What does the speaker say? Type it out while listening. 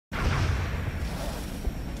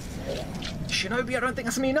Shinobi, I don't think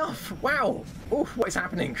that's me enough. Wow. Oh, what is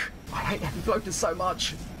happening? I hate heavy floaters so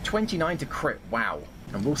much. 29 to crit, wow.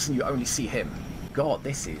 And Wilson, you only see him. God,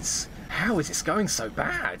 this is... How is this going so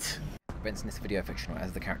bad? Events in this video are fictional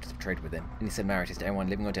as the characters portrayed within. Any similarities to anyone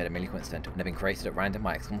living or dead are merely coincidental and have been created at random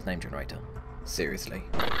by XCOM's name generator. Seriously.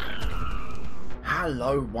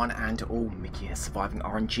 Hello one and all, Mickey here, Surviving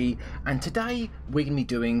RNG, and today we're going to be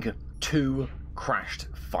doing 2 crashed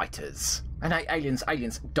fighters. And hey,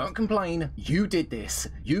 aliens, don't complain. You did this.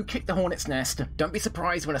 You kicked the hornet's nest. Don't be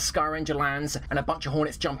surprised when a Skyranger lands and a bunch of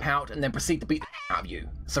hornets jump out and then proceed to beat the out of you.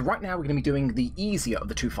 So right now we're going to be doing the easier of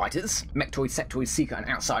the 2 fighters, Mechtoid, Sectoid, Seeker and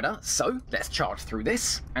Outsider. So let's charge through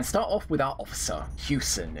this and start off with our officer,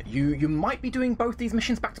 Houston. You might be doing both these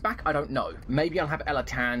missions back to back, I don't know. Maybe I'll have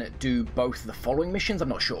Elatan do both the following missions, I'm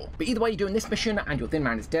not sure. But either way, you're doing this mission and your thin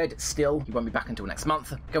man is dead. Still, he won't be back until next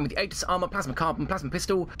month. Going with the Aegis Armor, Plasma Carbon, Plasma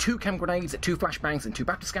Pistol, 2 Chem Grenades, 2 Flashbangs and 2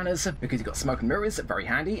 Battle Scanners, because you've got Smoke and Mirrors, very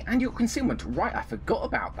handy, and your Concealment. Right, I forgot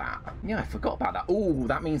about that. Yeah, I forgot about that. Oh,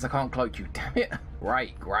 that means I can't cloak you, damn it.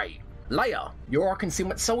 Right, great. Leia, you're our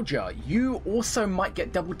Concealment Soldier. You also might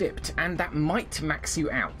get double dipped, and that might max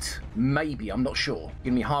you out. Maybe, I'm not sure.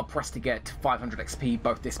 You're gonna be hard pressed to get 500 XP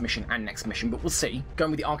both this mission and next mission, but we'll see.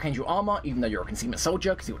 Going with the Archangel Armor, even though you're a Concealment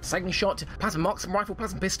Soldier, because you've got Saving Shot, Plasma Marksman Rifle,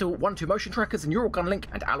 Plasma Pistol, 1-2 Motion Trackers, Neural Gun Link,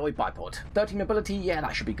 and Alloy Bipod. 13 Mobility, yeah,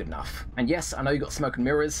 that should be good enough. And yes, I know you got Smoke and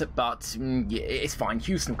Mirrors, but yeah, it's fine.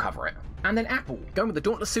 Houston will cover it. And then Apple, going with the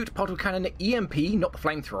Dauntless Suit, Particle Cannon, EMP, not the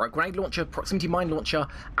Flamethrower, Grenade Launcher, Proximity Mine Launcher,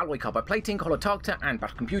 Alloy Carbide Plating, Holo Targeter, and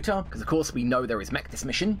Battle Computer, because of course we know there is mech this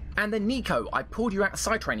mission. And then Nico, I pulled you out of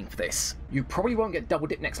side training for this. You probably won't get double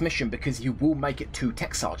dip next mission because you will make it to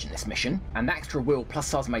Tech Sergeant this mission, and that extra will plus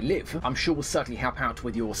SARS may live, I'm sure will certainly help out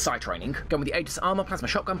with your side training. Going with the Aegis Armor, Plasma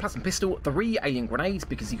Shotgun, Plasma Pistol, 3 Alien Grenades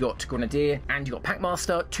because you got Grenadier, and you got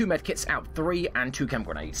Packmaster, 2 Medkits out 3, and 2 Chem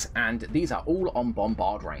Grenades, and these are all on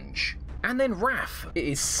bombard range. And then Raph. It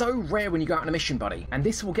is so rare when you go out on a mission, buddy. And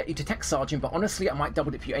this will get you to Tech Sergeant, but honestly, I might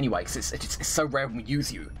double dip you anyway, because it's so rare when we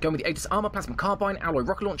use you. Going with the Aegis Armor, Plasma Carbine, Alloy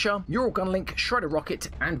Rocket Launcher, Neural Gun Link, Shredder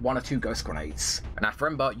Rocket, and 1 or 2 Ghost Grenades. And now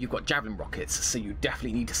remember, you've got Javelin Rockets, so you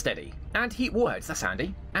definitely need to steady. And Heat Warheads, that's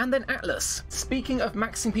handy. And then Atlas. Speaking of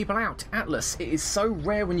maxing people out, Atlas, it is so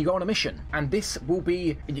rare when you go on a mission. And this will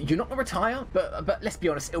be, you're not going to retire, but let's be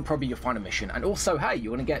honest, it'll probably be your final mission. And also, hey,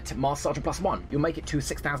 you're going to get Master Sergeant +1. You'll make it to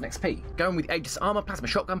 6,000 XP. Going with Aegis Armor, Plasma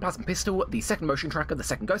Shotgun, Plasma Pistol, the 2nd Motion Tracker, the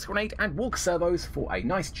 2nd Ghost Grenade, and Walk Servos for a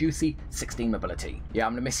nice juicy 16 mobility. Yeah,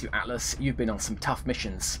 I'm going to miss you, Atlas. You've been on some tough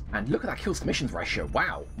missions. And look at that kills to missions ratio.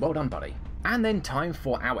 Wow, well done, buddy. And then time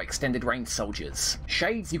for our extended range soldiers.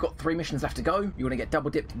 Shades, you've got 3 missions left to go. You're going to get double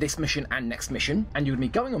dipped this mission and next mission. And you're going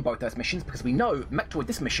to be going on both those missions because we know Mechtoid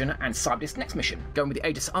this mission and Cyberdisc next mission. Going with the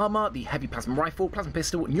Aegis Armor, the Heavy Plasma Rifle, Plasma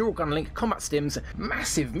Pistol, Neural Gun Link, Combat Stims.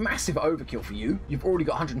 Massive, massive overkill for you. You've already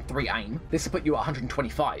got 103 aim. This will put you at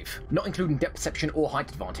 125. Not including depth perception or height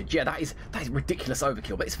advantage. Yeah, that is ridiculous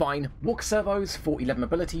overkill, but it's fine. Walk Servos for 11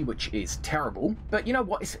 mobility, which is terrible. But you know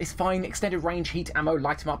what? It's fine. Extended range, heat ammo,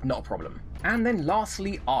 light them up, not a problem. And then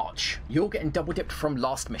lastly, Arch. You're getting double dipped from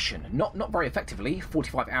last mission. Not very effectively,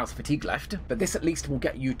 45 hours fatigue left, but this at least will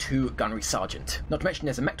get you to Gunnery Sergeant. Not to mention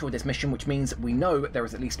there's a Mechtoid this mission, which means we know there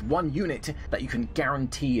is at least 1 unit that you can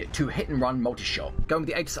guarantee to hit and run multi-shot. Going with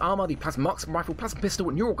the Aegis Armor, the Plasma Marksman Rifle, Plasma Pistol,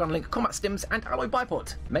 Neural Gun Link, Combat Stims, and Alloy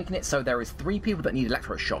Bipod. Making it so there is 3 people that need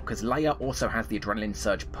Electro Shock, because Leia also has the Adrenaline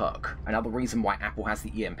Surge perk. Another reason why Apple has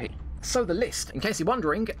the EMP. So the list, in case you're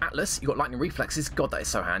wondering, Atlas, you got Lightning Reflexes, god that is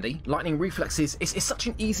so handy. Lightning Reflexes is such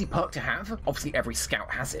an easy perk to have, obviously every scout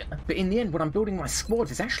has it, but in the end when I'm building my squad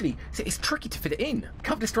it's tricky to fit it in.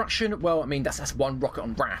 Cover Destruction, well I mean that's 1 rocket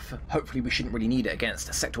on Raph, hopefully we shouldn't really need it against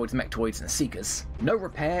Sectoids, Mechtoids and Seekers. No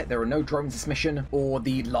Repair, there are no drones this mission, or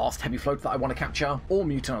the last heavy float that I want to capture, or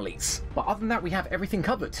Mutant Elites. But other than that we have everything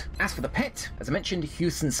covered. As for the pet, as I mentioned,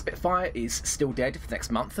 Houston Spitfire is still dead for the next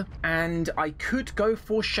month, and I could go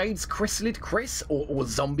for Shades Chrysalid Chris or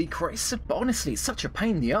Zombie Chris, but honestly it's such a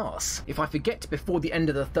pain in the ass. If I forget before the end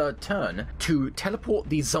of the 3rd turn to teleport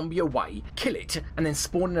the zombie away, kill it, and then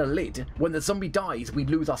spawn in a lid, when the zombie dies we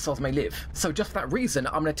lose our Souls May Live. So just for that reason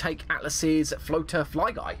I'm going to take Atlas's Floater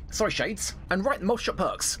Fly Guy. Sorry Shades. And right, the multi-shot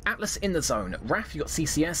perks. Atlas in the zone, Raph you got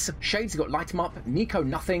CCS, Shades you got Light 'em Up, Nico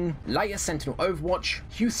nothing, Leia Sentinel Overwatch,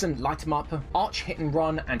 Houston Light 'em Up, Arch Hit and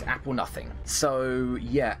Run, and Apple nothing. So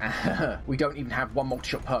yeah, we don't even have 1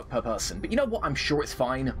 multi-shot perk per person. But you know what? I'm sure it's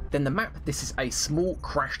fine. Then the map, this is a small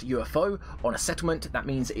crashed UFO on a settlement. That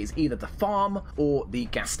means it is either the farm or the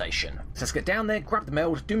gas station. So let's get down there, grab the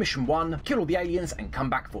Meld, do mission 1, kill all the aliens, and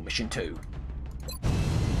come back for mission 2.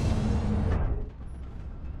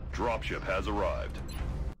 Dropship has arrived.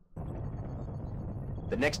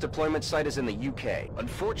 The next deployment site is in the UK.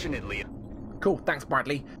 Unfortunately... Cool, thanks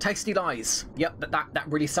Bradley. Tasty lies. Yep, that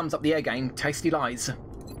really sums up the air game. Tasty lies.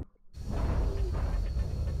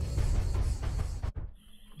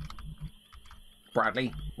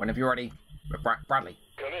 Bradley, whenever you're ready. Bradley.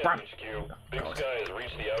 Come in, Brad. HQ. Big Sky has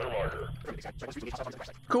reached the outer marker.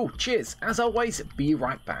 Cool, cheers. As always, be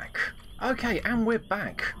right back. Okay, and we're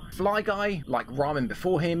back. Fly Guy, like Ramen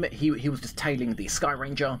before him, he was just tailing the Sky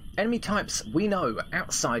Ranger. Enemy types, we know,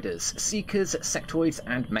 Outsiders, Seekers, Sectoids,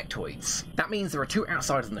 and Mechtoids. That means there are 2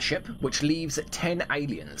 Outsiders on the ship, which leaves 10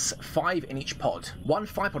 aliens, 5 in each pod. 1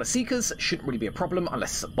 5-pod of Seekers shouldn't really be a problem,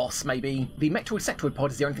 unless it's a boss maybe. The Mechtoid-Sectoid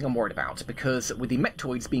pod is the only thing I'm worried about, because with the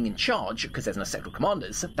Mechtoids being in charge, because there's no Sectoid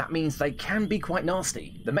commanders, that means they can be quite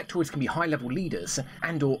nasty. The Mechtoids can be high-level leaders,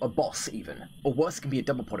 and or a boss even. Or worse, it can be a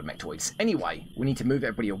double pod of Mechtoids. Anyway, we need to move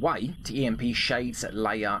everybody away to EMP, Shades,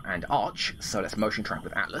 Leia, and Arch, so let's motion track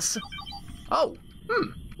with Atlas. Oh,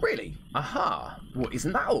 really? Aha. Well,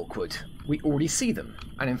 isn't that awkward? We already see them,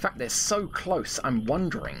 and in fact they're so close I'm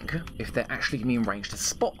wondering if they're actually going to be in range to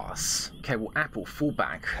spot us. Okay, well Apple, fall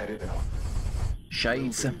back.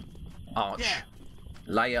 Shades, Arch,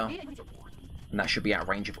 Leia, and that should be out of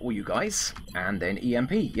range of all you guys, and then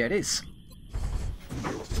EMP, yeah it is.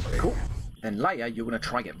 Cool. Then Leia, you're going to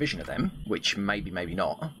try and get vision of them, which maybe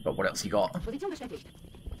not, but what else you got?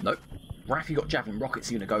 Nope. Raph, you got Javelin rockets,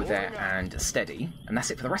 you're going to go there and steady, and that's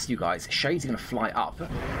it for the rest of you guys. Shades are going to fly up.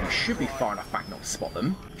 You should be far enough back not to spot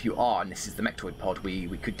them. If you are, and this is the Mechtoid pod, we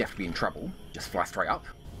could definitely be in trouble. Just fly straight up.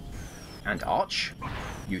 And Arch,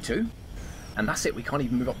 you two. And that's it, we can't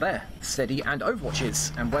even move up there. Steady and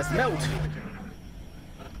Overwatches. And where's the Meld?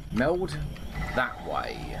 Meld that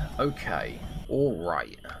way. Okay.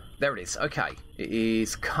 Alright. There it is, okay. It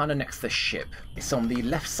is kind of next to the ship. It's on the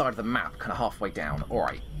left side of the map, kind of halfway down.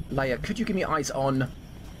 Alright. Leia, could you give me eyes on...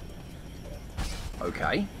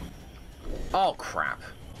 Okay. Oh, crap.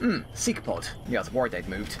 Seeker pod. Yeah, I was worried they'd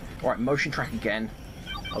moved. Alright, motion track again.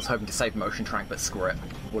 I was hoping to save motion track, but screw it.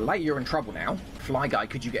 Well, Leia, you're in trouble now. Fly Guy,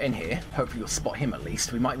 could you get in here? Hopefully you'll spot him at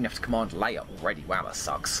least. We might even have to command Leia already. Wow, that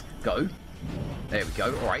sucks. Go. There we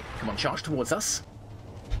go. Alright, come on, charge towards us.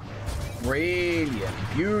 Brilliant.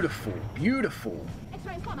 Beautiful. Beautiful.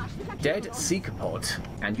 Dead Seeker pod.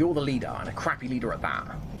 And you're the leader, and a crappy leader at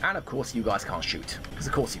that. And of course you guys can't shoot. Because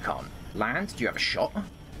of course you can't. Land, do you have a shot?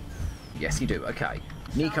 Yes, you do. Okay.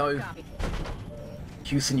 Nico.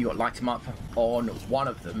 Houston, you got light him up on one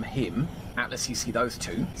of them, him. Atlas, you see those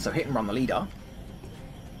two. So hit and run the leader.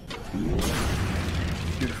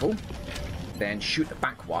 Beautiful. Then shoot the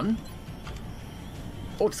back one.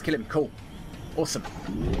 Or just kill him. Cool. Awesome.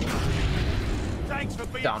 Thanks for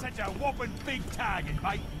being Done. such a whopping big target,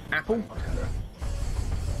 mate. Apple.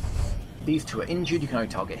 These two are injured. You can only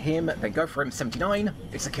target him. Then go for him. 79.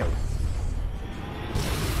 It's a kill.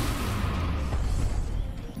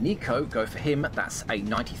 Nico, go for him. That's a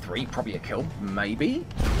 93. Probably a kill. Maybe.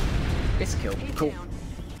 It's a kill. Cool.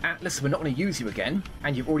 Atlas, we're not going to use you again.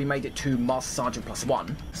 And you've already made it to Master Sergeant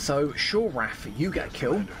 +1. So, sure, Raph, you get a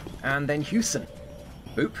kill. And then Houston.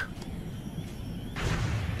 Boop.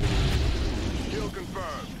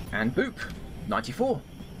 And boop. 94.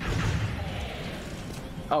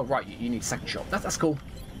 Oh, right, you need a second shot. That's cool.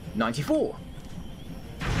 94.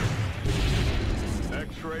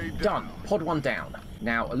 Done. Pod 1 down.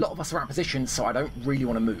 Now, a lot of us are out of position, so I don't really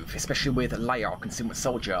want to move, especially with Leia, our concealment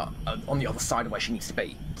soldier, on the other side of where she needs to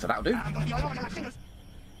be. So that'll do.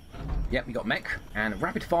 Yep, we got mech. And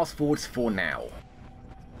rapid fast forwards for now.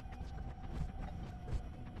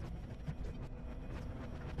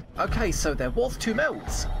 Okay, so there was 2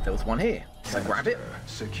 melds. There was one here. So grab it.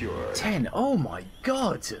 Secure. 10. Oh my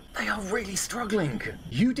god. They are really struggling.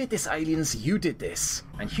 You did this, aliens. You did this.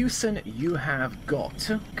 And Houston, you have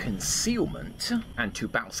got concealment. And 2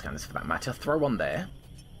 battle scanners for that matter. Throw on there.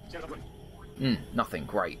 Nothing.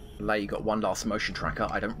 Great. Leia, you got 1 last motion tracker.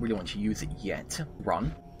 I don't really want to use it yet.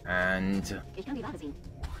 Run. And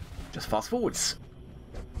just fast forwards.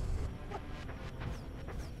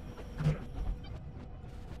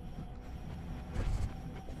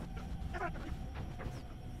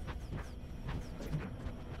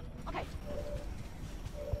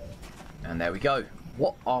 And there we go.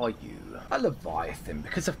 What are you? A Leviathan,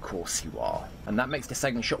 because of course you are. And that makes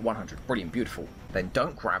disaggling shot 100. Brilliant, beautiful. Then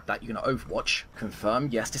don't grab that, you're going to Overwatch. Confirm,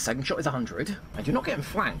 yes, disaggling shot is 100. And you're not getting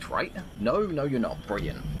flanked, right? No, you're not.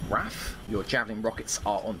 Brilliant. Raph, your Javelin rockets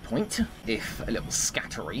are on point, if a little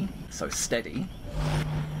scattery, so steady.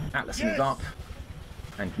 Atlas, move up.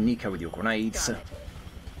 And Nico with your grenades.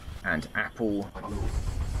 And Apple.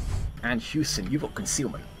 And Houston, you've got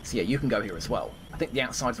concealment. So yeah, you can go here as well. I think the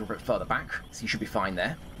outsides are a bit further back, so you should be fine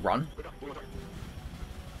there. Run.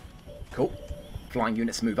 Cool. Flying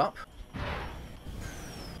units move up.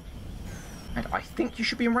 And I think you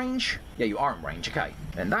should be in range. Yeah, you are in range, okay.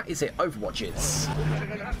 And that is it, Overwatches.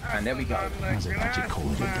 And there we go.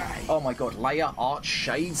 Oh my god, Leia, Arch,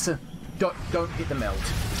 Shades. Don't hit the meld.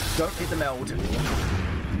 Don't hit the meld.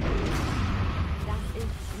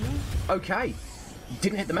 Okay.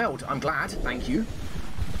 Didn't hit the meld, I'm glad, thank you.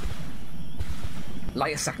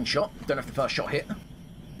 Leia, second shot. Don't know if the first shot hit.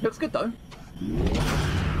 Looks good though.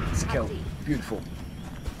 It's a kill. Beautiful.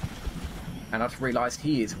 And I just realised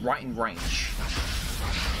he is right in range.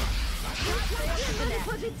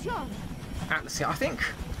 Atlas here, I think,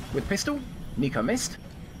 with pistol. Nico missed.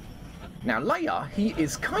 Now Leia, he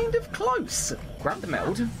is kind of close. Grab the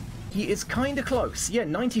meld. He is kind of close. Yeah,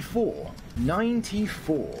 94.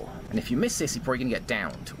 94. And if you miss this, you're probably going to get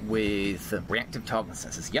downed with reactive target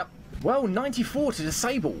sensors. Yep. Well, 94 to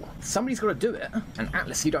disable. Somebody's got to do it. And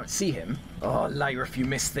Atlas, you don't see him. Oh, Leia, if you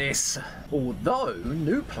miss this. Although,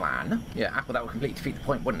 new plan. Yeah, Apple, that would completely defeat the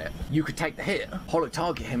point, wouldn't it? You could take the hit, holo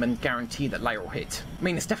target him, and guarantee that Leia will hit. I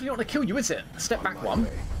mean, it's definitely not going to kill you, is it? Step back one.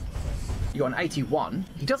 You got an 81.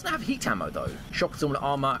 He doesn't have heat ammo, though. Shock absorber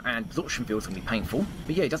armor and absorption field's going to be painful.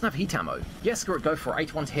 But yeah, he doesn't have heat ammo. Yeah, screw it, go for it.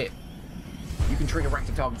 81 to hit. You can trigger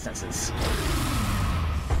reactive target sensors.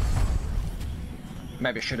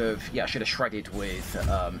 Maybe I should have, yeah, I should have shredded with,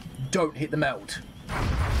 don't hit the meld.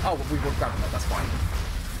 Oh, we would grab the meld, that's fine.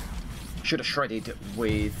 Should have shredded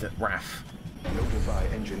with Raph. Notify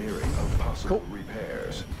engineering of possible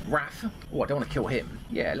repairs. Raph? Oh, I don't want to kill him.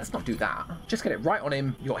 Yeah, let's not do that. Just get it right on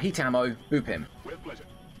him. You got heat ammo. Boop him. With pleasure.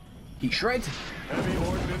 Heat shred. Heavy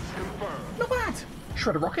ordnance confirmed. Not bad.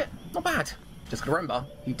 Shred a rocket. Not bad. Just gotta remember,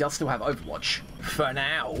 he does still have Overwatch. For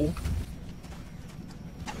now.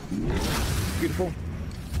 Beautiful.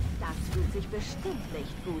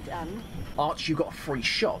 Arch, you got a free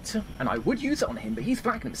shot, and I would use it on him, but he's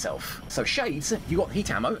flanking himself. So Shades, you got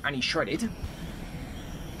heat ammo, and he's shredded.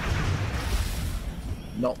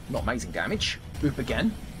 Not amazing damage. Boop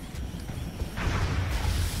again.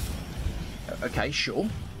 Okay, sure.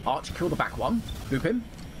 Arch, kill the back one. Boop him.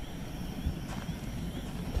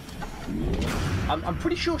 I'm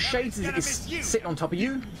pretty sure Shades is sitting on top of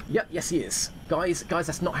you. Yep, yes he is. Guys,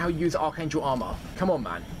 that's not how you use Archangel armor. Come on,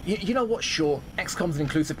 man. You know what? Sure, XCOM's an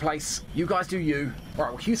inclusive place. You guys do you. All right,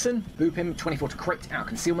 well, Houston, boop him. 24 to crit, out of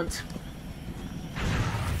concealment.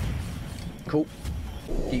 Cool.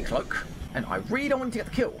 Decloak. And I really don't want him to get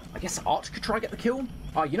the kill. I guess Arch could try to get the kill.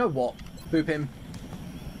 You know what? Boop him.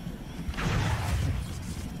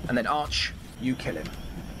 And then Arch, you kill him.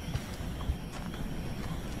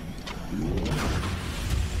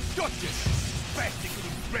 Gotcha, spastic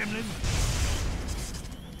little gremlin.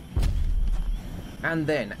 And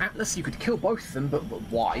then Atlas, you could kill both of them, but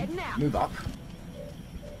why? Move up.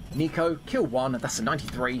 Nico, kill one. That's a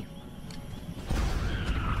 93.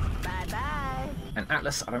 Bye-bye. And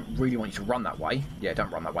Atlas, I don't really want you to run that way. Yeah,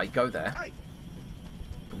 don't run that way. Go there.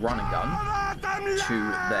 Run and gun.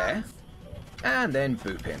 To there. And then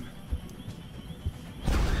boop him.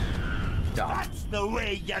 Done. That's the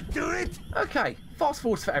way you do it. Okay, fast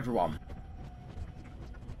forwards for everyone.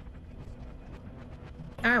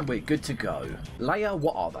 And we're good to go. Leia,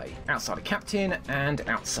 what are they? Outsider Captain and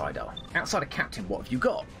Outsider. Outsider Captain, what have you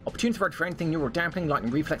got? Opportunity ready for anything, neural dampening,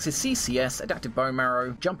 lightning reflexes, CCS, adaptive bone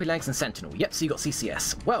marrow, jumpy legs, and sentinel. Yep, so you got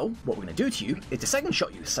CCS. Well, what we're going to do to you is to second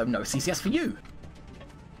shot you, so no CCS for you.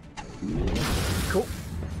 Cool.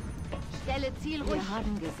 Stelle Ziel ruhig. Wir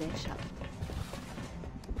haben Gesellschaft.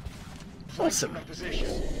 Awesome.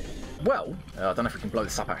 Well, I don't know if we can blow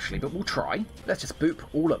this up actually, but we'll try. Let's just boop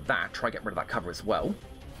all of that, try to get rid of that cover as well.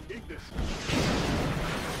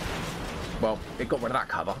 Well, it got rid of that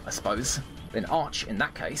cover, I suppose. Then Arch, in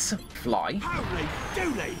that case, fly.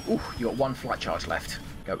 Ooh, you got one flight charge left.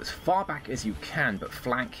 Go as far back as you can, but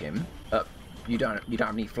flank him. You don't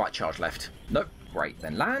have any flight charge left. Nope. Great.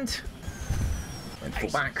 Then land. Then fall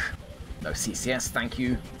back. No CCS, thank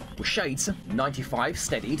you. With Shades, 95,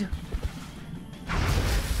 steadied.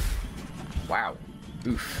 Wow.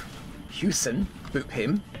 Oof. Houston, boop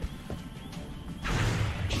him.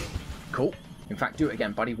 Cool. In fact, do it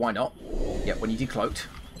again, buddy. Why not? Yep, when you decloaked.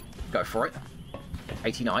 Go for it.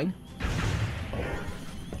 89.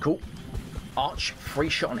 Cool. Arch, free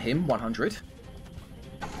shot on him, 100.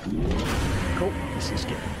 Cool. This is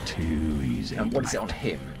getting too easy. And what is it on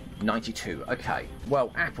him? 92. Okay.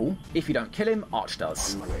 Well, Apple, if you don't kill him, Arch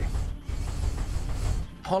does.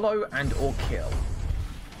 Hollow and or kill.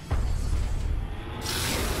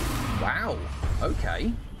 Wow.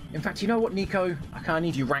 Okay. In fact, you know what, Nico? I kind of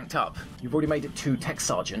need you ranked up. You've already made it to Tech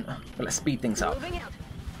Sergeant, but let's speed things up.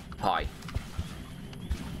 Hi.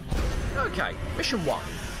 Okay, mission 1.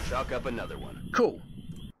 chalk up another one. Cool.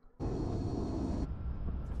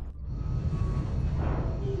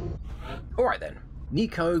 Alright then.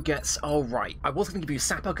 Nico gets... Oh, right. I was going to give you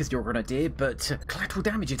Sapper because you're a grenadier, but collateral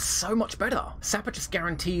damage is so much better. Sapper just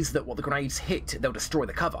guarantees that what the grenades hit, they'll destroy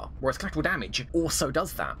the cover, whereas collateral damage also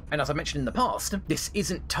does that. And as I mentioned in the past, this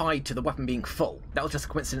isn't tied to the weapon being full. That was just a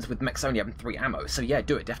coincidence with mechs only having 3 ammo, so yeah,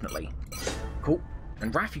 do it, definitely. Cool.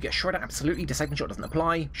 And Raph, you get Shredder, absolutely. Disabling Shot doesn't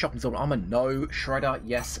apply. Shock and Sword Armor, no. Shredder,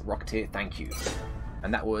 yes. Rocketeer, thank you.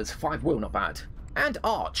 And that was 5 will, not bad. And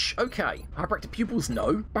Arch, okay. Hyperactive Pupils,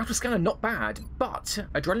 no. Battle Scanner, not bad. But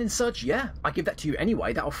Adrenaline Surge, yeah. I give that to you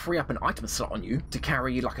anyway. That'll free up an item slot on you to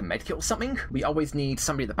carry like a medkit or something. We always need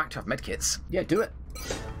somebody at the back to have medkits. Yeah, do it.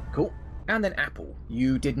 Cool. And then Apple,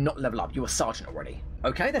 you did not level up. You were Sergeant already.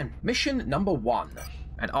 Okay then, mission number 1.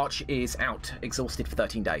 And Arch is out, exhausted for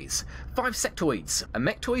 13 days. 5 sectoids, a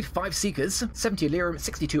mechtoid, 5 seekers, 70 Illyrium,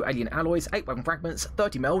 62 alien alloys, 8 weapon fragments,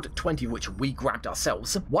 30 meld, 20 of which we grabbed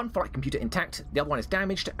ourselves. 1 flight computer intact, the other one is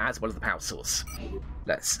damaged, as well as the power source.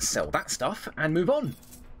 Let's sell that stuff and move on.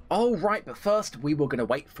 Oh right, but first we were going to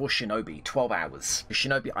wait for Shinobi, 12 hours.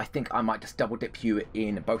 Shinobi, I think I might just double dip you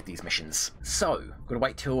in both these missions. So, going to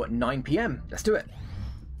wait till 9 PM. Let's do it.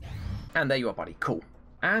 And there you are, buddy. Cool.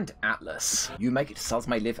 And Atlas, you make it to Sus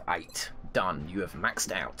May Live 8. Done, you have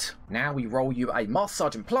maxed out. Now we roll you a Master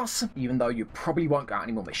Sergeant Plus, even though you probably won't go out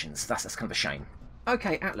any more missions. That's kind of a shame.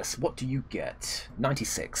 Okay, Atlas, what do you get?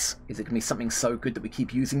 96. Is it going to be something so good that we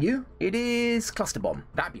keep using you? It is Cluster Bomb.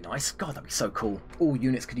 That'd be nice. God, that'd be so cool. All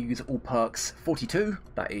units could use all perks. 42.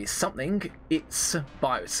 That is something. It's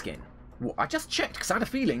Bioskin. Well, I just checked because I had a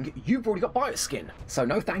feeling you've already got Bioskin. So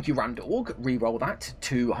no thank you, Ramdorg. Reroll that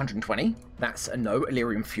to 120. That's a no.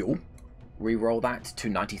 Illyrium Fuel. Reroll that to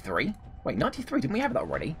 93. Wait, 93? Didn't we have that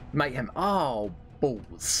already? Mayhem. Oh,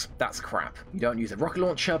 balls. That's crap. You don't use a rocket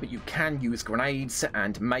launcher, but you can use grenades,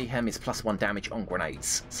 and Mayhem is +1 damage on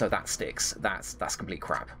grenades. So that sticks. That's complete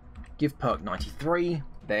crap. Give perk 93.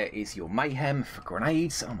 There is your Mayhem for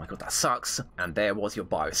grenades. Oh my god, that sucks. And there was your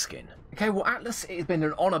Bioskin. Okay, well, Atlas, it has been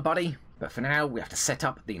an honor, buddy. But for now, we have to set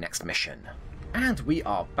up the next mission. And we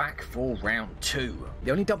are back for round 2.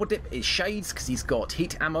 The only double dip is Shades, because he's got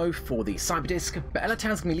heat ammo for the Cyberdisc, but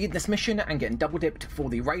Elatan's going to lead this mission and getting double dipped for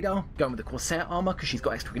the Radar, going with the Corsair armor because she's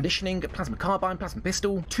got extra conditioning, Plasma Carbine, Plasma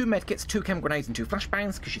Pistol, 2 medkits, 2 chem grenades and 2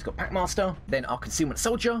 flashbangs because she's got Packmaster. Then our Concealment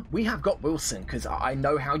Soldier, we have got Wilson because I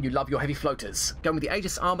know how you love your heavy floaters. Going with the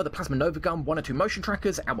Aegis armor, the Plasma Nova Gun, 1 or 2 motion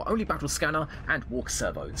trackers, our only battle scanner, and walk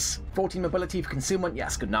servos. 14 mobility for concealment,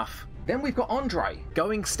 yes, good enough. Then we've got Andre,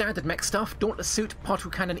 going standard mech stuff, Dauntless Suit, Particle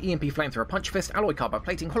Cannon, EMP Flamethrower, Punch Fist, Alloy Carbide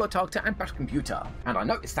Plating, Holotargeter, and Battle Computer. And I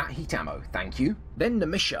noticed that heat ammo, thank you. Then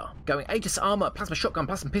Namisha, going Aegis Armor, Plasma Shotgun,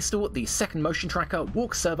 Plasma Pistol, the second Motion Tracker,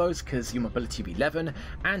 Walk Servos, because your mobility of 11,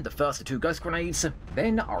 and the first of 2 Ghost Grenades.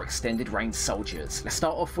 Then our Extended Range Soldiers. Let's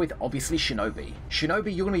start off with, obviously, Shinobi.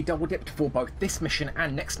 Shinobi, you're going to be double dipped for both this mission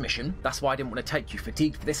and next mission. That's why I didn't want to take you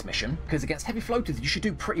fatigued for this mission, because against heavy floaters you should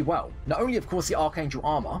do pretty well. Not only, of course, the Archangel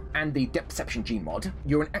Armor, and the Depth Perception G-Mod,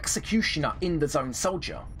 you're an Executioner in the Zone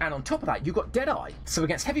Soldier. And on top of that, you've got Deadeye. So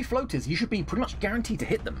against heavy floaters, you should be pretty much guaranteed to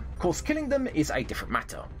hit them. Of course, killing them is a different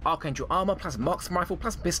matter. Archangel Armor, Plasma Marksman Rifle,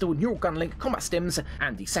 Plasma Pistol, Neural Gun Link, Combat Stims,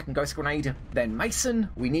 and the second Ghost Grenade. Then Mason,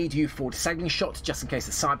 we need you for Disabling Shot, just in case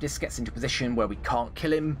the Cyberdisc gets into a position where we can't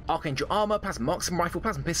kill him. Archangel Armor, Plasma Marksman Rifle,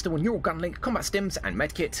 Plasma Pistol, Neural Gun Link, Combat Stims, and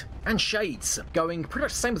Medkit. And Shades, going pretty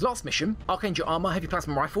much the same as last mission. Archangel Armor, Heavy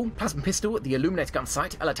Plasma Rifle, Plasma Pistol, the Illuminator Gun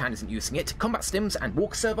Sight, Elatan isn't using it, Combat Stims, and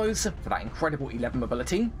Walk Servos for that incredible 11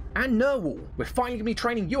 mobility. And Nerwal, we're finally going to be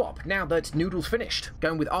training you up now that Noodle's finished.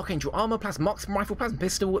 Going with Archangel Armor, Plasma Marksman Rifle, Plasma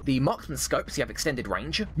Pistol, the Marksman Scope, so you have extended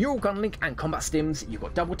range, Neural Gun Link, and Combat Stims, you've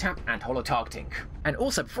got Double Tap and Holo Targeting. And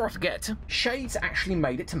also, before I forget, Shades actually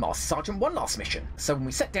made it to Master Sergeant 1 last mission. So when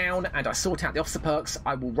we sit down and I sort out the officer perks,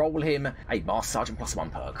 I will roll him a Master Sergeant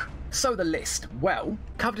 +1 perk. So the list, well,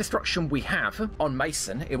 cover destruction we have on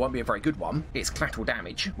Mason, it won't be a very good one. It's collateral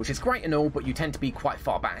damage, which is great and all, but you tend to be quite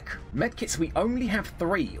far back. Medkits, we only have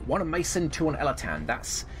 3, 1 on Mason, 2 on Elatan.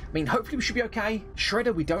 That's, I mean, hopefully we should be okay.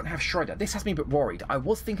 Shredder, we don't have Shredder. This has me a bit worried. I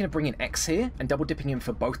was thinking of bringing X here and double dipping him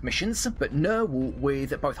for both missions, but Nerwal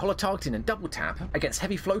with both Holo Targeting and Double Tap against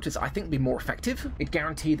heavy floaters I think would be more effective. It'd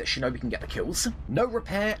guarantee that Shinobi can get the kills. No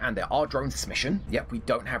repair, and there are drones this mission. Yep, we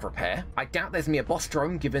don't have repair. I doubt there's me a boss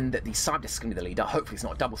drone, given that the Cyberdisc is going to be the leader. Hopefully it's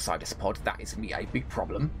not a double Cyberdisc pod. That is going to be a big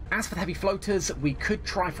problem. As for the heavy floaters, we could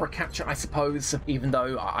try for for a capture, I suppose, even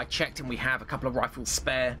though I checked and we have a couple of rifles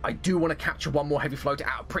spare. I do want to capture one more heavy floater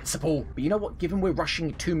out of principle, but you know what, given we're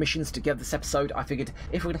rushing 2 missions together this episode, I figured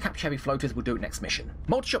if we're going to capture heavy floaters, we'll do it next mission.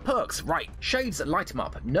 Multi-shot perks, right. Shades, light 'em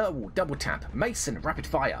up. Nerwal, double tap. Mason, rapid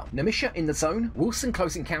fire. Namisha, in the zone. Wilson,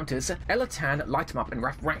 close encounters. Elatan, light 'em up and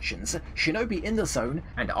rapid reactions. Shinobi, in the zone.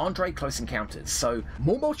 And Andre, close encounters. So,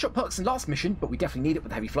 more multi-shot perks than last mission, but we definitely need it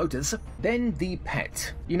with heavy floaters. Then the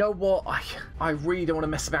pet. You know what? I really don't want to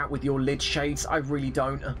mess about with your lid, Shades. I really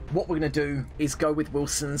don't. What we're going to do is go with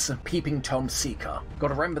Wilson's Peeping Tom Seeker.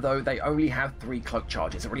 Gotta remember though, they only have 3 cloak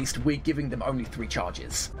charges, or at least we're giving them only 3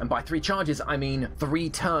 charges. And by 3 charges, I mean 3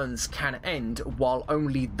 turns can end while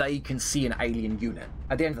only they can see an alien unit.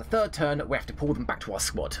 At the end of the 3rd turn, we have to pull them back to our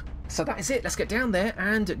squad. So that is it. Let's get down there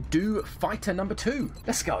and do fighter number 2.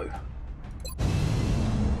 Let's go.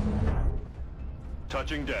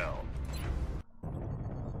 Touching down.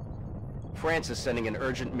 France is sending an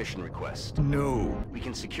urgent mission request. No. We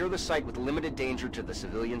can secure the site with limited danger to the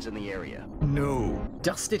civilians in the area. No.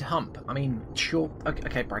 Dusted Hump. I mean, sure.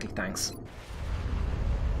 Okay, Bradley, thanks.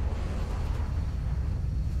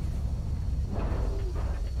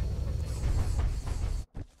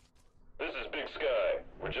 This is Big Sky.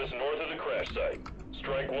 We're just north of the crash site.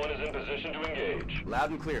 Strike 1 is in position to engage. Loud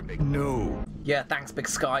and clear, Big. No. Yeah, thanks, Big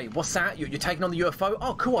Sky. What's that? You're taking on the UFO?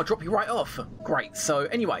 Oh, cool, I'll drop you right off. Great, so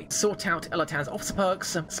anyway, sort out Elatan's officer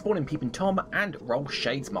perks, spawn in Peeping Tom, and roll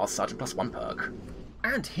Shades Master Sergeant +1 perk.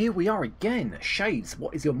 And here we are again. Shades,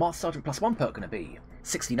 what is your Master Sergeant +1 perk going to be?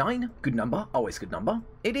 69? Good number, always good number.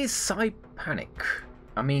 It is Psy Panic.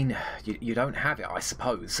 I mean, you don't have it, I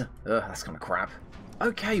suppose. That's kind of crap.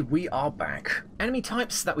 Okay, we are back. Enemy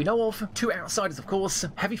types that we know of, 2 outsiders of course,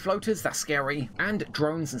 heavy floaters, that's scary, and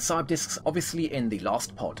drones and cyber discs obviously in the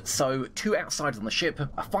last pod. So 2 outsiders on the ship,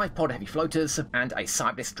 a 5 pod heavy floaters, and a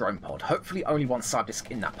cyber disc drone pod. Hopefully only 1 cyber disc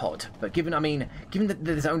in that pod. But given that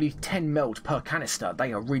there's only 10 meld per canister,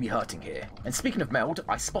 they are really hurting here. And speaking of meld,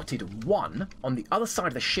 I spotted 1 on the other side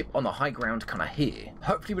of the ship on the high ground kinda here.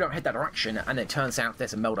 Hopefully we don't head that direction and it turns out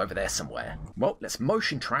there's a meld over there somewhere. Well, let's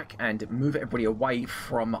motion track and move everybody away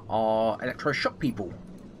from our electroshock people.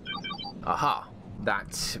 Aha,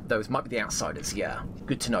 those might be the outsiders, yeah.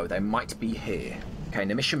 Good to know, they might be here. Okay,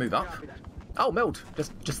 Namisha, move up. Oh, Meld,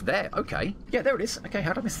 just there, okay. Yeah, there it is. Okay,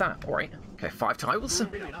 how did I miss that? All right. Okay, 5 tiles.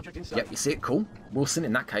 Yep, you see it, cool. Wilson,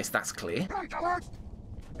 in that case, that's clear.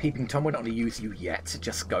 Peeping Tom, we're not going to use you yet,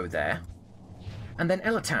 just go there. And then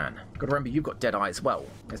Elatan. Got to remember, you've got Deadeye as well.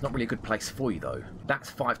 There's not really a good place for you, though.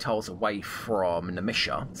 That's 5 tiles away from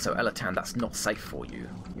Namisha, so Elatan, that's not safe for you.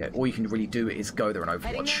 Yeah, all you can really do is go there and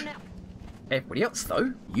overwatch. Everybody else,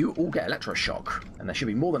 though, you all get Electroshock, and there should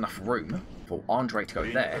be more than enough room for Andre to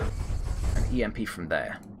go there, and EMP from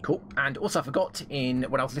there. Cool. And also I forgot,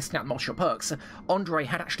 when I was listing out the multi-shot perks, Andre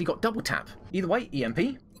had actually got double tap. Either way,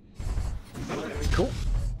 EMP. Cool.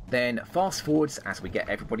 Then fast forwards as we get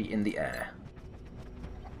everybody in the air.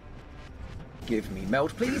 Give me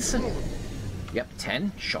Meld, please. Yep,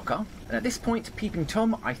 10. Shocker. And at this point, Peeping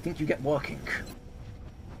Tom, I think you get working.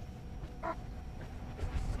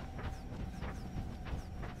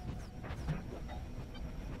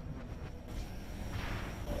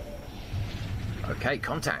 Okay,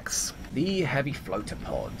 contacts. The heavy floater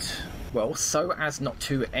pod. Well, so as not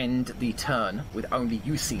to end the turn with only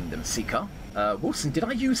you seeing them, Seeker. Wilson, did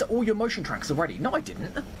I use all your motion tracks already? No, I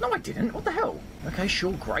didn't. No, I didn't. What the hell? Okay,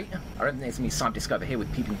 sure, great. I don't think there's any side disc over here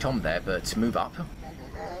with Peeping Tom there, but move up.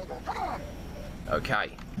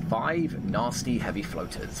 Okay, 5 nasty heavy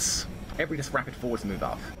floaters. Everybody just rapid forwards move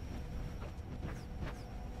up.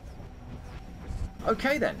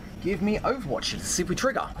 Okay then, give me Overwatch to see if we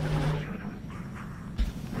trigger.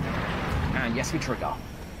 And yes, we trigger.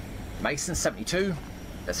 Mason, 72.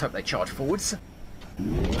 Let's hope they charge forwards.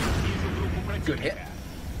 Good hit.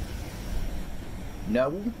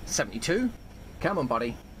 Nerwal, 72. Come on,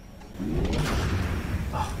 buddy.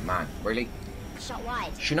 Oh, man, really? Shot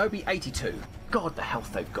wide. Shinobi, 82. God, the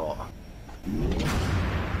health they've got.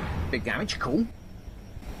 Big damage, cool.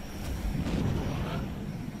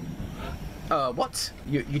 What?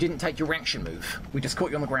 You didn't take your reaction move. We just caught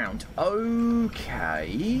you on the ground.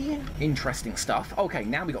 Okay. Interesting stuff. Okay,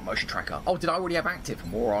 now we got motion tracker. Oh, did I already have active?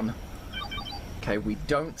 Moron. Okay, we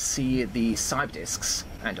don't see the cyber discs.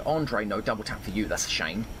 And Andre, no double tap for you, that's a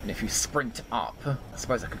shame. And if you sprint up, I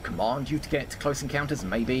suppose I could command you to get close encounters,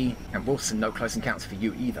 maybe. And Wilson, no close encounters for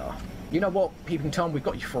you either. You know what, Peeping Tom, we've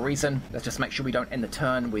got you for a reason. Let's just make sure we don't end the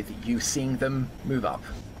turn with you seeing them. Move up.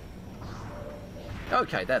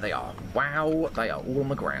 Okay, there they are. Wow, they are all on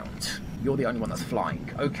the ground. You're the only one that's flying.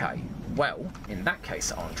 Okay. Well, in that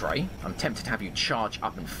case, Andre, I'm tempted to have you charge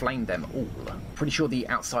up and flame them all. Pretty sure the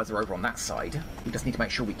outsides are over on that side. We just need to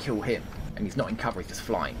make sure we kill him. And he's not in cover, he's just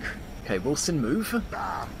flying. Okay, Wilson, move.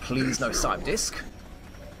 Please, no cyber disc.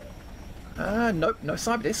 Nope, no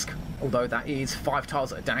cyber disc. Although that is 5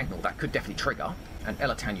 tiles at a diagonal, that could definitely trigger. And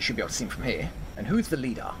Elatan, you should be able to see him from here. And who's the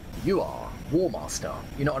leader? You are. War Master.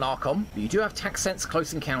 You're not an Archon, but you do have Tac Sense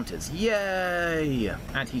Close Encounters. Yay!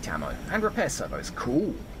 And heat ammo. And repair servos.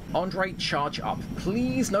 Cool. Andre, charge up.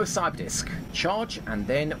 Please, no cyber disc. Charge, and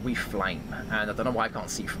then we flame. And I don't know why I can't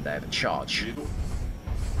see from there, but charge.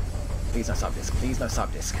 Please, no cyber disc. Please, no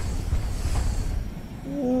cyber disc.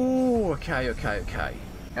 Ooh, okay.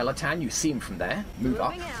 Elatan, you see him from there. Move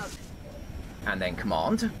up. And then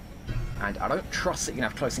command. And I don't trust that you can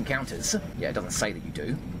have close encounters. Yeah, it doesn't say that you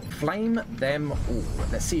do. Flame them all.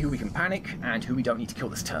 Let's see who we can panic and who we don't need to kill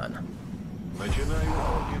this turn. Is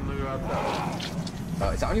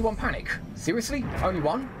that only one panic? Seriously? Only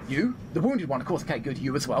one? You? The wounded one, of course. Okay, good.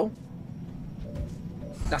 You as well.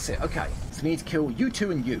 That's it. Okay. So we need to kill you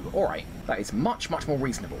two and you. Alright. That is much, much more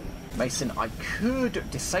reasonable. Mason, I could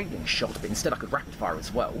disabling shot, but instead I could rapid fire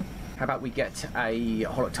as well. How about we get a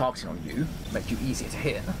holo targeting on you, make you easier to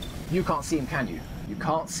hit. You can't see him, can you? You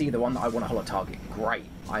can't see the one that I want to holo target. Great.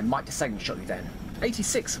 I might disabling shot you then.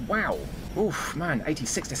 86, wow. Oof, man,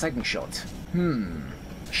 86 disabling shot.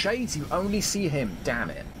 Shades, you only see him, damn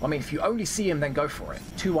it. I mean, if you only see him, then go for it.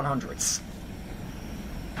 2 100s.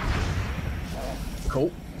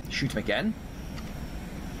 Cool. Shoot him again.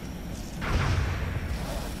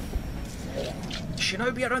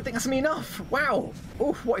 Shinobi, I don't think that's me enough. Wow.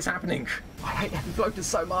 Oof, what is happening? I hate heavy floaters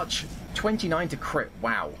so much. 29 to crit,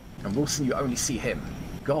 wow. And Wilson, you only see him.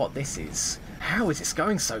 God, this is... How is this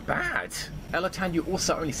going so bad? Elatan, you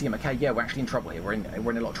also only see him. Okay, yeah, we're actually in trouble here. We're in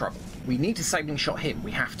a lot of trouble. We need to disabling shot him.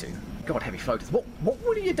 We have to. God, heavy floaters. What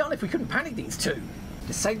would you have done if we couldn't panic these two?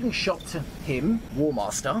 Disabling shot to him, War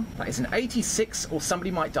Master. That is an 86 or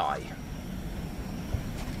somebody might die.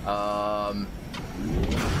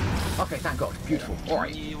 Okay, thank God. Beautiful.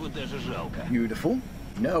 Alright. Beautiful.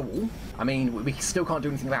 No. I mean, we still can't do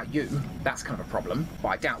anything about you. That's kind of a problem. But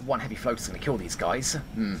I doubt one heavy floater's going to kill these guys.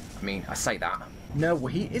 I mean, I say that. No, well,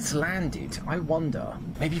 he is landed. I wonder.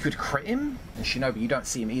 Maybe you could crit him? And Shinobi, you don't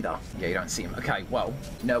see him either. Yeah, you don't see him. Okay, well,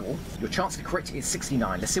 Noel, your chance to crit is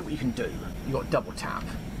 69. Let's see what you can do. You got double tap.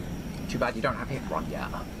 Too bad you don't have hit run yet.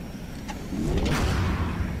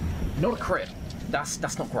 Not a crit.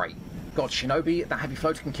 That's not great. God, Shinobi, that heavy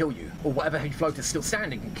floater can kill you. Or whatever heavy floater's still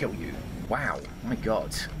standing can kill you. Wow, my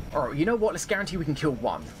God. Alright, you know what? Let's guarantee we can kill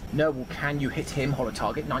one. No, well, can you hit him? Holo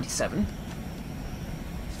target, 97.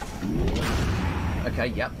 Okay,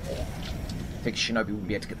 yep. I think Shinobi will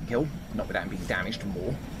be able to get the kill. Not without him being damaged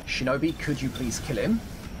more. Shinobi, could you please kill him?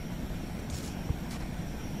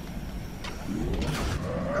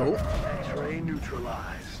 Cool. X-ray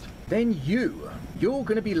neutralized. Then you're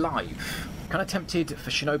going to be live. Kind of tempted for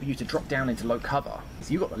Shinobi you to drop down into low cover.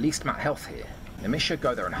 So you've got the least amount of health here. Namisha,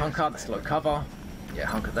 go there and hunker. That's low cover. Yeah,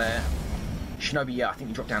 hunker there. Shinobi, yeah, I think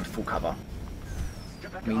you drop down to full cover.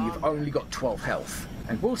 I mean, you've only got 12 health.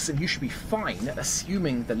 And Wilson, you should be fine,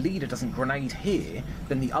 assuming the leader doesn't grenade here,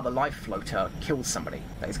 then the other life floater kills somebody.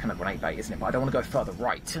 That is kind of grenade bait, isn't it? But I don't want to go further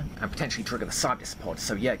right and potentially trigger the Cyberdisc pod.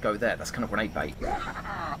 So yeah, go there. That's kind of grenade bait.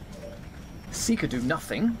 Seeker, do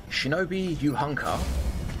nothing. Shinobi, you hunker.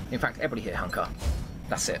 In fact, everybody here hunker.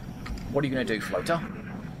 That's it. What are you going to do, floater?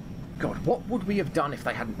 God, what would we have done if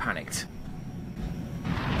they hadn't panicked?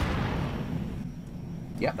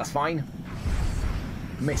 Yep, that's fine.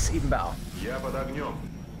 Miss, even better. Я под огнем.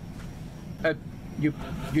 You're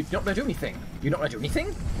not going to do anything? You're not going to do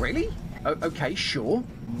anything? Really? Okay, sure.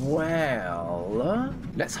 Well,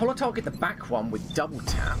 let's holo target the back one with double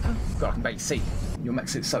tap. God, I can barely see. Your mech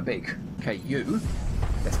suit's so big. Okay, you.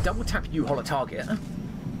 Let's double tap you, holo target.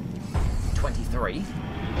 23.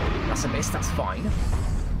 That's a miss, that's fine.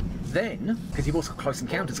 Then, because you've also got close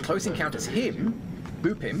encounters him,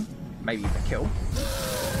 boop him, maybe even a kill.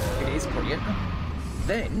 It is brilliant.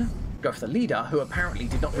 Then, go for the leader, who apparently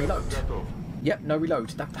did not reload. Yep, no reload.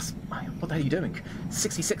 That's what the hell are you doing?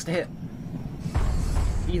 66 to hit.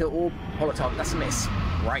 Either or, holo target, that's a miss.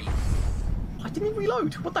 Great. I didn't even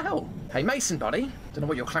reload. What the hell? Hey, Mason, buddy. Don't know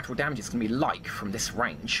what your collateral damage is going to be like from this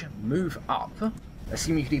range. Move up.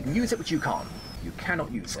 Assume you can even use it, which you can't. You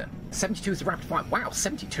cannot use it. 72 is the rapid fire. Wow,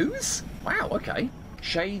 72s? Wow, okay.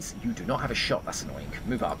 Shades, you do not have a shot. That's annoying.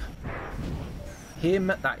 Move up.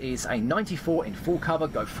 Him, that is a 94 in full cover.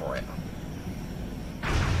 Go for it.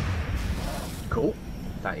 Cool.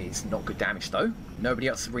 That is not good damage, though. Nobody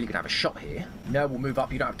else is really going to have a shot here. No, we'll move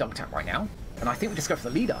up. You don't have double tap right now. And I think we just go for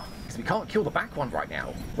the leader, because we can't kill the back one right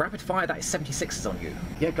now. Rapid fire, that is 76s on you.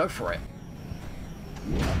 Yeah, go for it.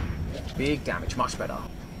 Big damage, much better.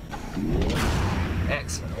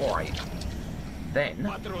 Excellent, alright. Then,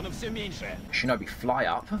 Shinobi, fly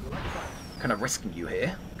up. Kind of risking you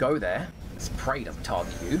here. Go there. This prey doesn't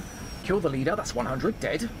target you. Kill the leader, that's 100,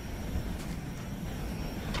 dead.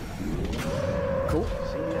 Cool.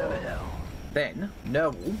 Then,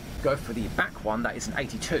 Nerwal, go for the back one, that is an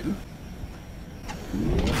 82.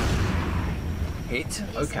 Hit,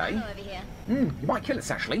 okay. You might kill us,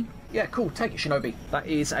 actually. Yeah, cool, take it, Shinobi. That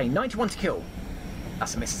is a 91 to kill.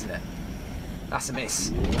 That's a miss, isn't it? That's a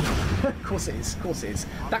miss. Of course it is, of course it is.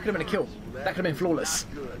 That could have been a kill. That could have been flawless.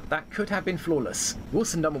 That could have been flawless.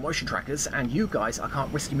 Wilson done with motion trackers, and you guys, I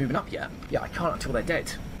can't risk you moving up yet. Yeah, I can't until they're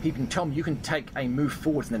dead. People can tell me you can take a move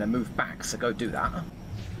forward and then a move back, so go do that.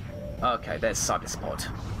 Okay, there's cyber spot.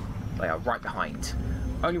 They are right behind.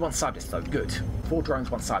 Only one cyber disc though, good. 4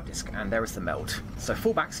 drones, 1 cyber disc, and there is the meld. So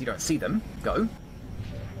fall back so you don't see them. Go.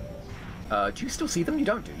 Do you still see them? You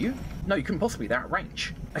don't, do you? No, you couldn't possibly, they're at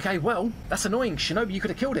range. Okay, well, that's annoying. Shinobi, you could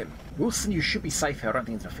have killed him. Wilson, you should be safe here. I don't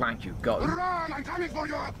think he's gonna flank you. Go. Run, I'm coming for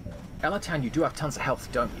you! Elatan, you do have tons of health,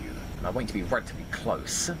 don't you? And I want you to be relatively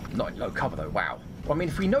close. Not in low cover though, wow. Well, I mean,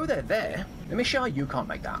 if we know they're there, Namisha, you can't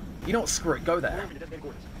make that. You know what, screw it, go there.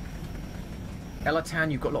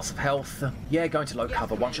 Elatan, you've got lots of health. Yeah, go into low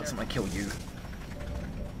cover, one shot might kill you.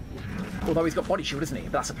 Although he's got body shield, isn't he?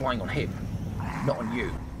 But that's applying on him, not on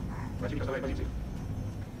you.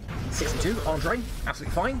 62, Andre,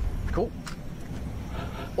 absolutely fine. Cool.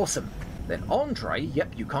 Awesome. Then Andre,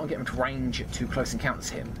 yep, you can't get him to range to close encounters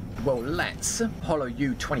him. Well, let's hollow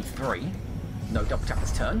you 23. No double tap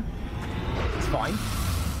this turn. It's fine.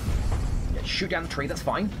 Yeah, shoot down the tree, that's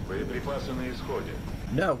fine.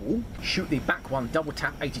 No, shoot the back one, double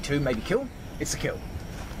tap 82, maybe kill. It's a kill.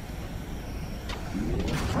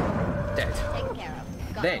 Dead.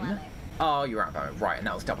 Then, oh, you're out of ammo. Right, and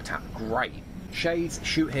that was double tap. Great. Shades,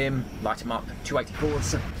 shoot him, light him up.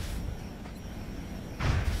 284s.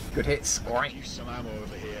 Good hits. All right.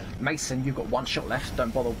 Mason, you've got 1 shot left.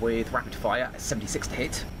 Don't bother with rapid fire. 76 to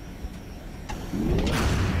hit.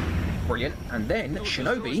 Brilliant. And then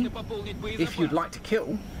Shinobi, if you'd like to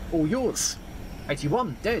kill, all yours.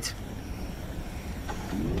 81, dead.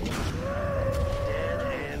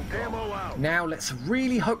 Now let's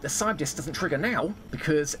really hope the cyber disc doesn't trigger now,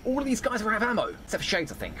 because all of these guys are out of ammo, except for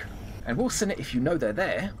Shades, I think. And Wilson, if you know they're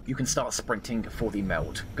there, you can start sprinting for the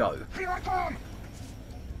meld. Go. Here I come!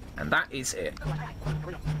 And that is it.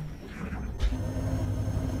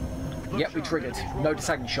 Yep, we triggered. No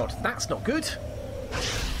disabling shot. That's not good.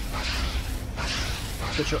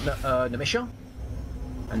 Good shot, Namisha.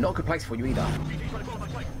 And not a good place for you either.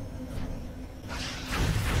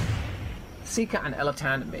 Seeker and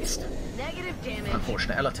Elatan missed. Negative damage.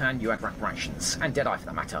 Unfortunate, Elatan, you had rations. And Deadeye for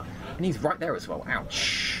that matter. And he's right there as well.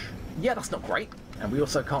 Ouch. Yeah, that's not great. And we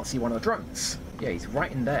also can't see one of the drones. Yeah, he's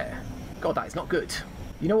right in there. God, that is not good.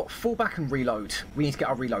 You know what? Fall back and reload. We need to get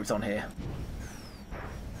our reloads on here.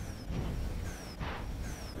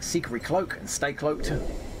 Seeker recloak and stay cloaked.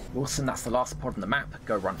 Wilson, that's the last pod on the map.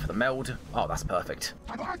 Go run for the meld. Oh, that's perfect.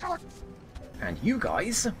 And you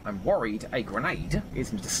guys, I'm worried a grenade is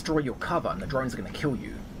going to destroy your cover and the drones are going to kill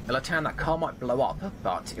you. Elatan, that car might blow up,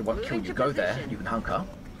 but it won't kill you. Go there, you can hunker.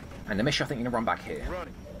 And Namisha, I think you're going to run back here.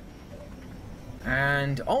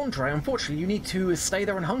 And Andre, unfortunately, you need to stay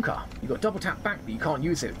there and hunker. You've got double tap back, but you can't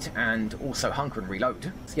use it, and also hunker and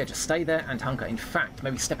reload. So yeah, just stay there and hunker. In fact,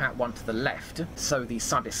 maybe step out one to the left, so the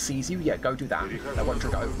cyber disc sees you. Yeah, go do that. That won't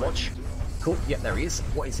trigger Overwatch. Cool, yep, there he is.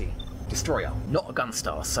 What is he? Destroyer, not a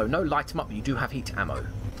Gunstar, so no light him up, but you do have heat ammo.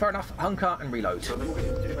 Fair enough, hunker and reload.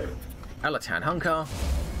 Elatan, hunker.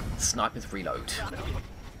 Snipers, reload.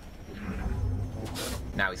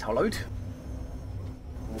 Now he's hollowed.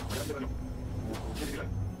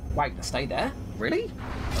 Wait, stay there? Really?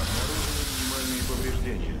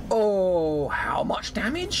 Oh, how much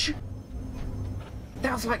damage?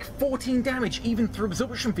 That was like 14 damage even through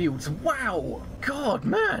absorption fields. Wow! God,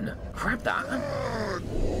 man! Grab that.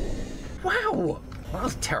 Wow! That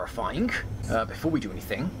was terrifying. Before we do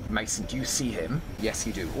anything, Mason, do you see him? Yes,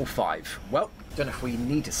 you do. All 5. Well, don't know if we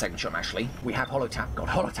need to second shot him, actually. We have holo tap. God,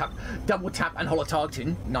 holo tap. Double tap and holo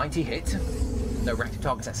targeting. 90 hit. No reactive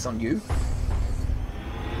target sets on you.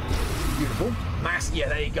 Beautiful. Mass, yeah,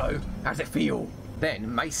 there you go. How does it feel?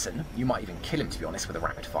 Then, Mason, you might even kill him, to be honest, with a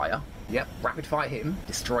rapid fire. Yep, rapid fire hit him.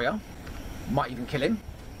 Destroyer. Might even kill him.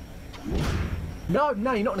 No,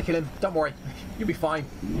 you're not going to kill him. Don't worry. You'll be fine.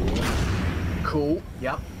 Cool,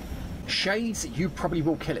 yep. Shades, you probably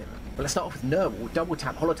will kill him. But let's start off with Nerwal. Double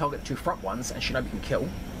tap, holo target the 2 front ones, and Shinobi can kill.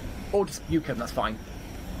 Or just you kill him, that's fine.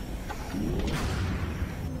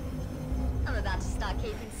 I'm about to start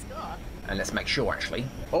keeping score. And let's make sure, actually.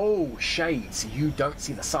 Oh, Shades, you don't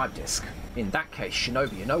see the side disc. In that case,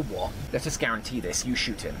 Shinobi, you know what? Let's just guarantee this. You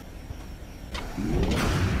shoot him.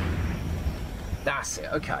 That's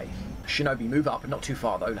it, okay. Shinobi, move up, not too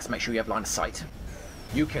far, though. Let's make sure you have line of sight.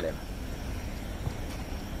 You kill him.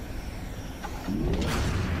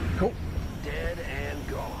 Cool. Dead and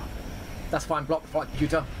gone. That's fine. Block the flight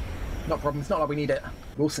computer. Not a problem. It's not like we need it.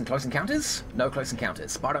 Wilson, close encounters? No close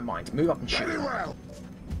encounters, but I don't mind. Move up and shoot. Very well.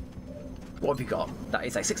 What have you got? That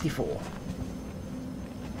is a 64.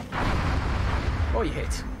 Oh, you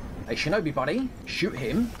hit. A Shinobi buddy. Shoot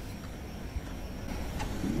him.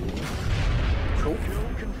 Cool. Kill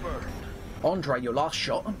confirmed. Andre, your last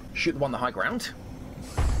shot. Shoot the one on the high ground.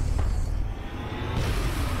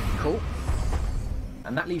 Cool.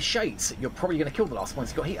 And that leaves Shades. You're probably going to kill the last one.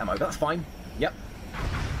 He's got heat ammo, but that's fine. Yep.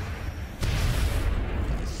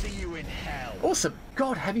 See you in hell. Awesome.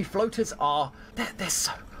 God, heavy floaters are... They're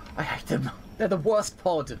so... I hate them. They're the worst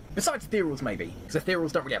pod. Besides ethereals, maybe. Because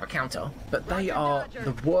ethereals don't really have a counter. But they are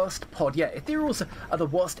the worst pod. Yeah, ethereals are the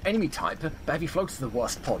worst enemy type, but heavy floaters are the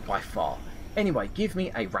worst pod by far. Anyway, give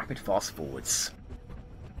me a rapid fast forwards.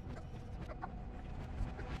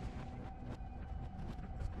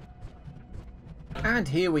 And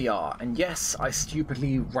here we are, and yes, I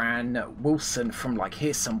stupidly ran Wilson from like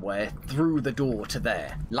here somewhere through the door to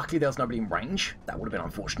there. Luckily there was nobody in range. That would have been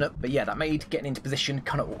unfortunate, but yeah, that made getting into position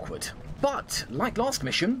kind of awkward. But, like last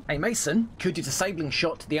mission, a Mason could do disabling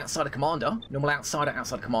shot to the outsider commander. Normal outsider,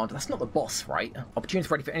 outsider commander. That's not the boss, right? Opportunity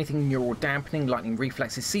ready for anything neural dampening, lightning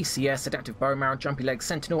reflexes, CCS, adaptive bone marrow, jumpy legs,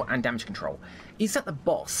 sentinel, and damage control. Is that the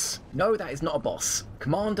boss? No, that is not a boss.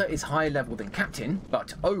 Commander is higher level than captain,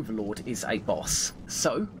 but Overlord is a boss.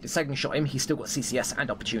 So, disabling shot him, he's still got CCS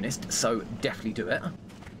and opportunist, so definitely do it.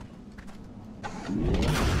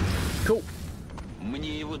 Cool.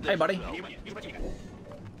 Hey, buddy.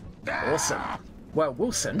 Awesome. Well,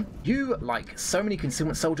 Wilson, you, like so many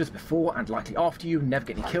concealment soldiers before and likely after you, never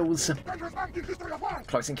get any kills.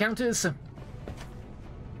 Close encounters.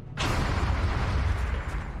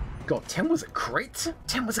 God, 10 was a crit?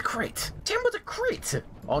 10 was a crit. 10 was a crit!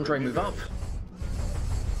 Andre, move up.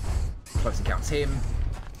 Close encounters him.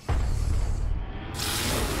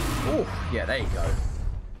 Oh, yeah, there you go.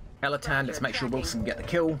 Elatan, let's make sure Wilson can get the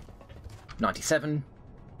kill. 97.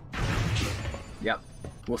 Yep.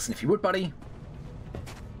 Wilson, if you would, buddy.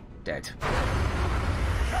 Dead.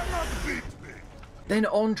 Then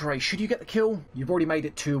Andre, should you get the kill? You've already made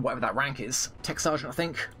it to whatever that rank is. Tech Sergeant, I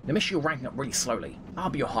think. Now, miss, you're ranking up really slowly. I'll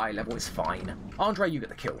be your high level, it's fine. Andre, you get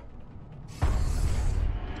the kill.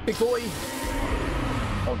 Big boy.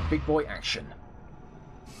 On big boy action.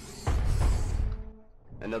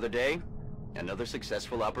 Another day, another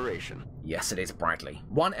successful operation. Yes, it is, Bradley.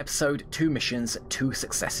 1 episode, 2 missions, 2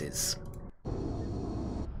 successes.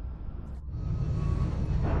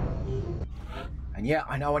 And yeah,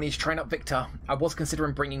 I know I need to train up Victor. I was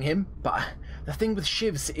considering bringing him, but the thing with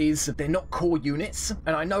shivs is they're not core units,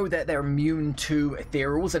 and I know that they're immune to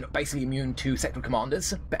ethereals and basically immune to sector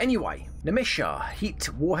commanders. But anyway, Nemisha,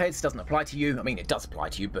 heat warheads doesn't apply to you. I mean, it does apply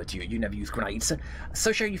to you, but you never use grenades.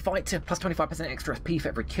 Associate you fight, plus 25% extra SP for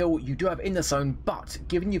every kill you do have in the zone, but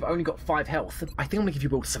given you've only got 5 health, I think I'm gonna give you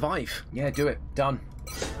will to survive. Yeah, do it. Done.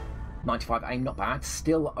 95 aim, not bad.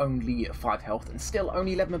 Still only 5 health and still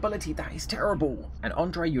only 11 mobility. That is terrible. And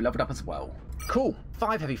Andre, you leveled up as well. Cool.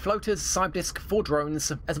 5 heavy floaters, side disc, 4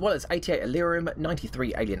 drones, as well as 88 Illyrium,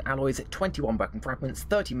 93 alien alloys, 21 weapon fragments,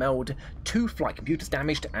 30 meld, 2 flight computers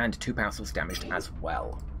damaged, and 2 power sources damaged as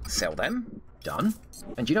well. Sell them. Done.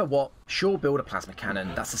 And you know what? Sure, build a plasma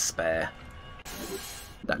cannon. That's a spare.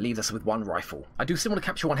 That leaves us with 1 rifle. I do still want to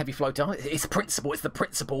capture 1 heavy floater. It's principle, it's the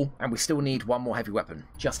principle. And we still need 1 more heavy weapon.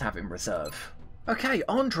 Just have it in reserve. Okay,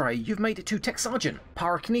 Andre, you've made it to Tech Sergeant.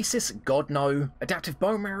 Pyrokinesis, God no. Adaptive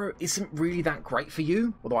bone marrow isn't really that great for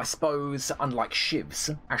you. Although I suppose, unlike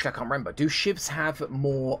shivs. Actually, I can't remember. Do shivs have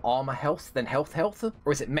more armor health than health?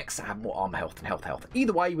 Or is it mechs that have more armor health than health?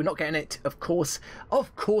 Either way, we're not getting it. Of course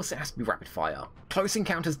it has to be rapid fire. Close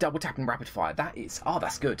encounters, double tapping rapid fire. That is, oh,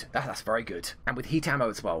 that's good. That's very good. And with heat ammo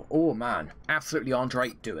as well. Oh man, absolutely, Andre,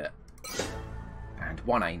 do it. And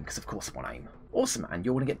 1 aim, because of course 1 aim. Awesome, and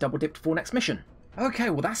you're going to get double dipped for next mission. Okay,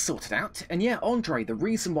 well that's sorted out. And yeah, Andre, the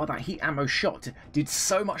reason why that heat ammo shot did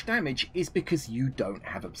so much damage is because you don't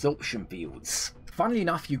have absorption fields. Funnily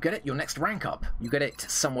enough, you get it your next rank up. You get it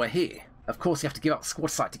somewhere here. Of course, you have to give up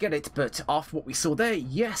squad sight to get it, but after what we saw there,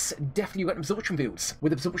 yes, definitely you got absorption fields.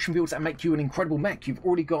 With absorption fields that make you an incredible mech, you've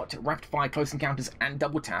already got rapid fire, close encounters, and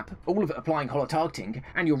double tap, all of it applying holo targeting,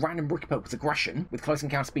 and your random rookie perk was aggression, with close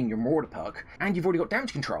encounters being your marauder perk, and you've already got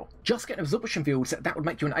damage control. Just getting absorption fields, that would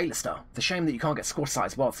make you an A-lister. It's a shame that you can't get squad sight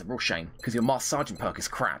as well, it's a real shame, because your Master Sergeant perk is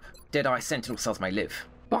crap. Deadeye Sentinel cells may live.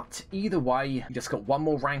 But either way, you just got one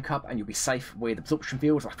more rank up and you'll be safe with absorption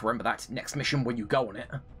fields. I'll have to remember that next mission when you go on it.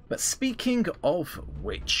 But speaking of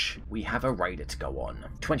which, we have a raider to go on.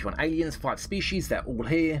 21 aliens, 5 species, they're all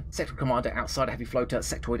here. Sector Commander, Outsider, Heavy Floater,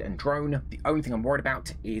 Sectoid, and Drone. The only thing I'm worried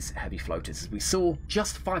about is Heavy Floaters. As we saw,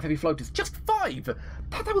 just 5 Heavy Floaters. Just 5!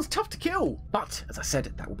 That was tough to kill! But, as I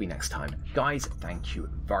said, that will be next time. Guys, thank you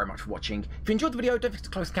very much for watching. If you enjoyed the video, don't forget to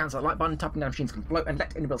close the cans, that like button, type in down machines below, and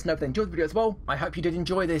let anyone else know if they enjoyed the video as well. I hope you did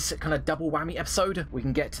enjoy this kind of double whammy episode. We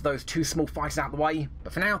can get those 2 small fighters out of the way.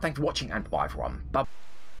 But for now, thanks for watching, and bye everyone. Bye.